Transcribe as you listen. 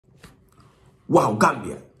Wow,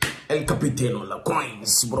 Gambia. El Capitano, la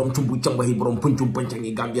coins, Brom Chumbu Chambahi, Brom Punchum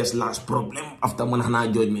Panchangi, Gambia's last problem after Manhana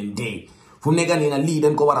Judgment Day. From Negan in a lead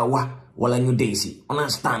and Kovarawa, while a new daisy, on a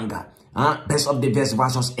stanga. Best of the best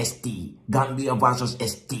versus ST, Gambia versus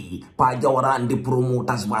ST, Pajawara and the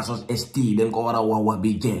promoters versus ST, then Kovarawa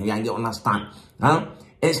BJ, you understand?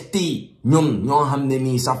 ST, ñun ñoo xamne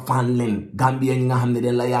ni sa fan len Gambia ñi nga xamne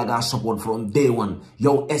den la yaga support from day one.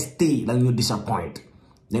 Yo ST lang ñu disappoint.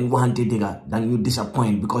 Then waxante diga dan ñu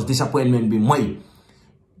disappoint because disappointment be moy.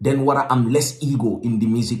 Then wara am less ego in the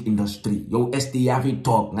music industry. Yo ST ya fi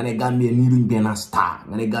talk nga ne Gambia ni luñ ben star,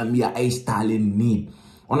 nga ne Gambia ay star len need.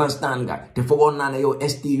 Understand nga? Te fogon na ne yo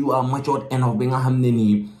ST you are matured enough bi nga xamne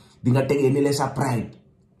ni di nga tege ni le sa pride.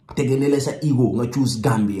 Tege ni le sa ego nga choose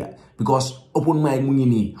Gambia. Because open mic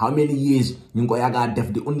mungini, how many years ñu ko yaga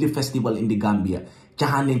def the only festival in the Gambia.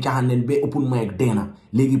 Chahanen be open mic dena.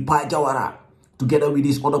 Legi Pa Jawara together with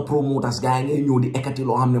these other promoters guy ñëw di ekati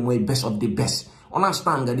lo xamne moy best of the best.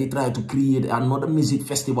 Understand nga they try to create another music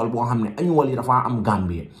festival bo xamne annually dafa am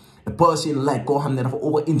Gambia. A person like ko xamne dafa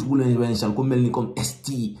over influential ko melni comme ST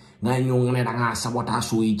nga ñëw nga ne da nga sabotage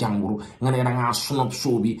show yi janguru nga ne da nga snop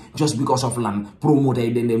show bi just because of lan promoter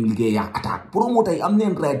yi dem liggéey ya attaque promoter yi am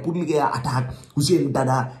neen right pour liggéey ya attaque Hussein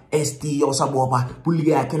Dada ST yow sa bopa pour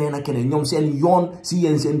liggéey ya keneen ak keneen ñoom seen yoon si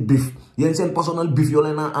yeen seen beef yeen seen personal beef yo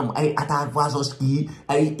leen am ay attaque versus kii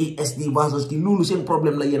ay ST versus kii loolu seen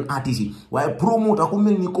problème la yeen artiste yi waaye promoter ku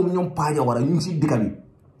mel ni comme ñoom Pa Jawara ñu ngi si dikka bi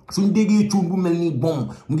suñ déggee cuun bu mel ni bom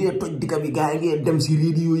mu ngi toj dikka bi gars yi ngeen dem si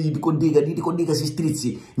radio yi di ko dégga si street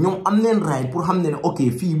si ñoom am neen right pour xam ne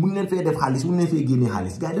ok fii mun neen fee def xaalis mun neen fee génnee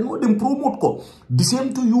xaalis gars yi dañoo dem promote ko the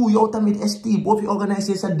same to you yow tamit ST boo fi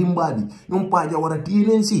organiser sa dimba bi ñoom Pa Jawara téye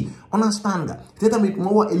leen si understand nga te tamit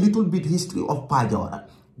moo wax a little bit history of Pa Jawara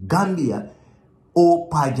Gambia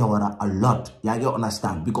Pa Jawara a lot yaa ngi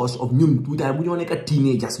understand because of ñun tuutaay bu ñoo nekk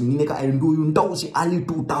teenagers ñu nekk ay ndóo yu ndaw si early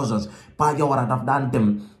 2000s Pa Jawara daf daan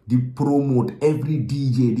dem di promote every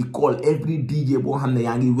DJ di call every DJ boo xam ne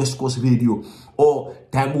yaa ngi West Coast radio o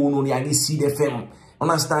time boobu noonu yaa ngi Sud FM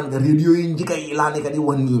understand nga radio yi njëkk yi laa nekk di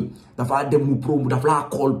wax nii dafa dem mu promote dafa laa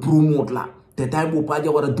call promote la te time boobu Pa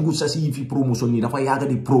Jawara dugg sa si fi promotion nii dafa yaaga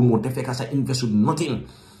di promote te fekk sa invest nothing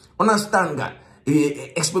understand nga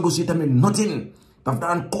expect aussi tamit nothing daf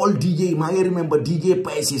daan call DJ maa ngi remember DJ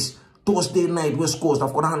Prices Thursday night West Coast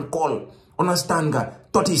daf ko daan call understand nga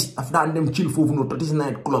Totis daf daan dem chill foofu no Totis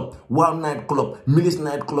night club Wild night club Millis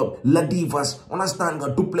night club La Divas understand nga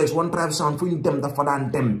Duplex One Tribe Sound fu ñu dem dafa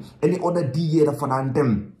daan dem any other DJ dafa daan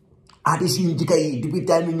dem artist yi njëkk yi depuis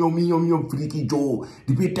time ñoom Freaky Joe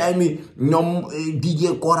depuis time ñoom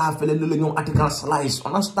DJ Kora fele la ñoom Article Slice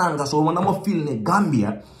understand nga so man dama feel ne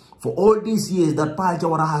Gambia for all these years that Pa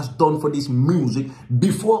Jawara has done for this music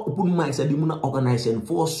before open mics di muna organizing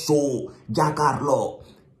for show Jakarlo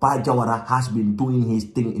Pa Jawara has been doing his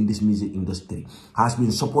thing in this music industry, has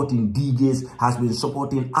been supporting DJs, has been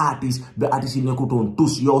supporting artists. The artists in Nekuton,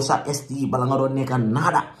 Tus, Yosa, ST, Balangaro Neka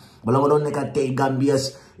Nada, Balangaro Neka Tay,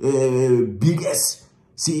 Gambia's biggest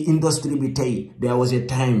industry bitay. There was a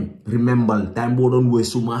time, remember, time Bodon we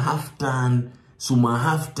Suma Haftan,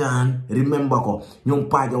 remember ko, ñoom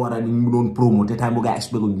Pa Jawara ni ñu doon promote time bu ga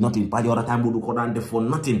expect nothing. Pa Jawara time bu du ko daan def for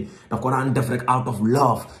nothing. Da ko daan def rek out of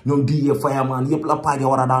love. Ñoom DJ Fireman yëpp la Pa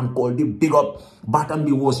Jawara daan call di big up. Batam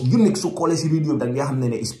bi was unique su call si radio da nga xam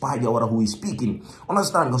ne is Pa Jawara who is speaking.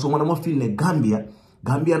 Understand nga so man dama feel ne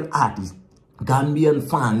Gambian artists, Gambian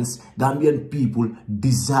fans, Gambian people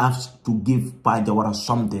deserves to give Pa Jawara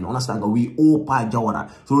something. Understand nga we owe Pa Jawara.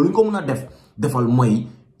 So li ko mën a defal mooy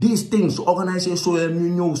these things organization so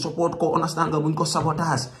ñu ñëw support ko understand nga buñ ko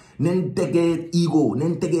sabotage nen tege ego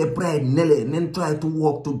nen tege pride nele nen try to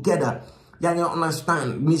work together yaa ngi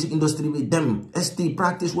understand music industry bi dem ST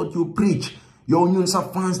practice what you preach yow ñun sa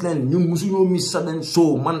fans leen ñun musuñoo miss sa den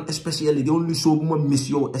show man especially the only show bu ma miss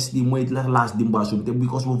yow ST mooy la last dimba show te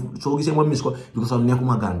because soo gisee ma miss ko because of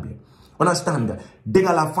nekkuma Gambia understand nga dëgg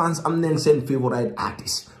la fans am neen seen favorite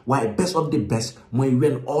artist waaye best of the best mooy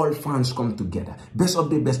when all fans come together best of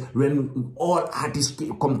the best when all artists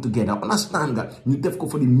come together understand nga ñu def ko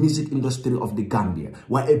for the music industry of the Gambia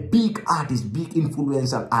waaye a big artist big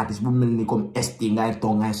influential artist bu mel ni comme ST ngay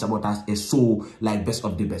toog ngay sabotage a show like best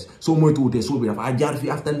of the best so mooy tuutee show bi dafa jaar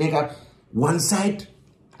fi after nekka one side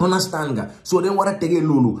understand nga so den war a tegee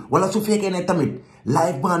loolu wala su fekkee ne tamit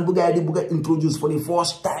live band bu gaay di bugg a introduce for the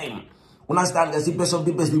first time understand nga si best of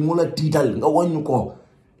the best bi moo la tiital nga wàññu ko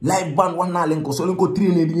live band wax naa leen ko soo leen ko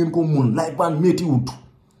trainer di ngeen ko mun live band métti wut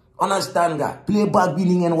understand nga playback bi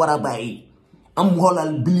ni ngeen war a bàyyi am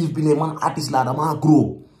xoolal believe bi ne man artiste laa dama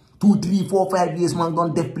grow 2 3 4 5 years man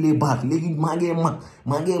doon def playback léegi maa ngi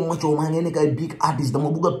macho maa ngi nekk ay big artist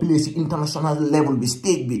dama bugg a play si international level bi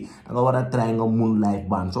stage bi da nga war a try nga mun live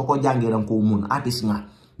band soo ko jàngee da nga ko mun artist nga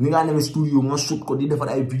ni nga demee studio nga shoot ko di defar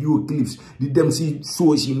ay video clips di dem si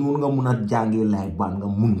show si noonu nga mun a jàngee live band nga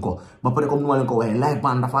mun ko ba pare comme ni ma leen ko waxee live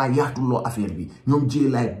band dafa yaatuloo affaire bi ñoom jee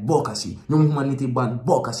live bokka si ñoom humanity band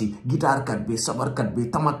bokka si guitar kat bi sabar kat bi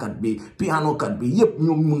tamakat bi piano kat bi yépp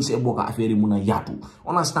ñoom mun see bokka affaire yi mun a yaatu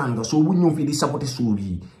understand nga soo bu ñëw fii di sabote show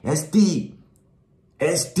yi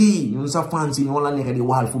ST ñun sa fans yi ñoo la nekk di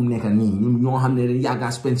waxal fu mu nekk nii ñun ñoo xam ne yàgga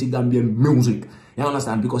spend si Gambian music you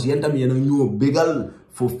understand because yéen tamit yéen a ñoo bégal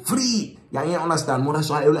for free yaa ngi understand moo tax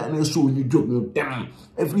soo yow la ne show ñu jóg ñu dem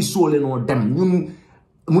every show le noo dem ñun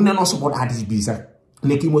mun ne noo support artist bi sax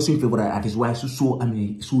ne kii moo suñu favorite artist waaye su show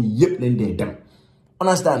amee show yëpp leen dee dem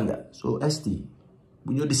understand nga so ST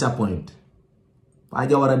bu ñu disappoint Paa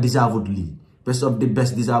Jawara deserved lii best of the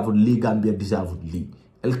best deserved lii Gambia deserved lii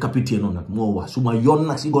El Capitano nag moo wax suma yoon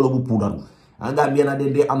nag si golo bu puudaru Gambia na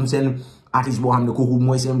den dee am seen artiste boo xam ne kooku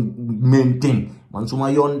mooy seen main thing man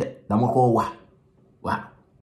suma yoon de dama koo wax waaw